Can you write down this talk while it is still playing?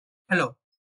Hello,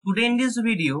 today in this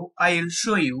video I will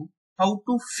show you how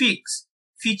to fix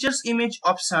features image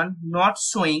option not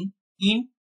showing in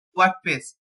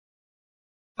WordPress.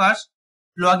 First,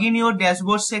 log in your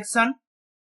dashboard section,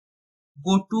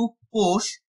 go to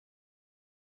post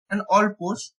and all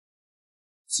posts,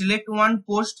 select one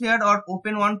post here or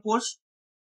open one post,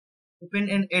 open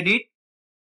and edit,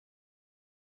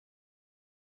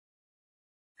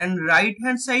 and right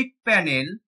hand side panel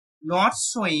not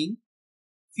showing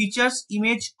features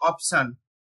image option.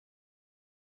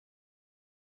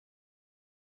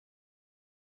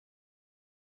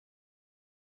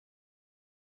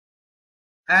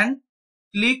 And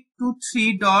click to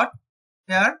three dot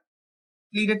here,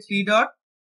 click the three dot,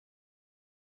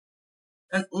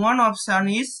 and one option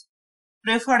is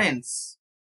preference.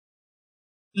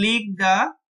 Click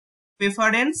the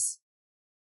preference,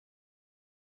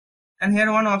 and here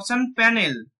one option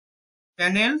panels,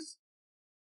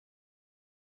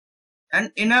 and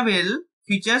enable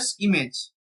features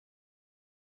image,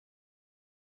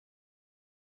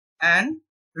 and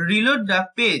reload the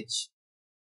page.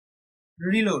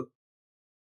 Reload.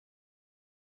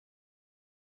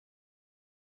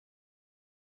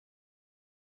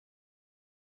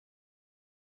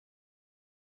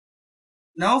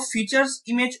 Now features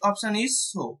image option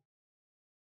is shown.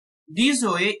 This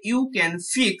way you can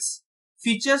fix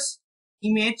features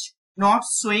image not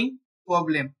showing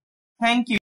problem. Thank you.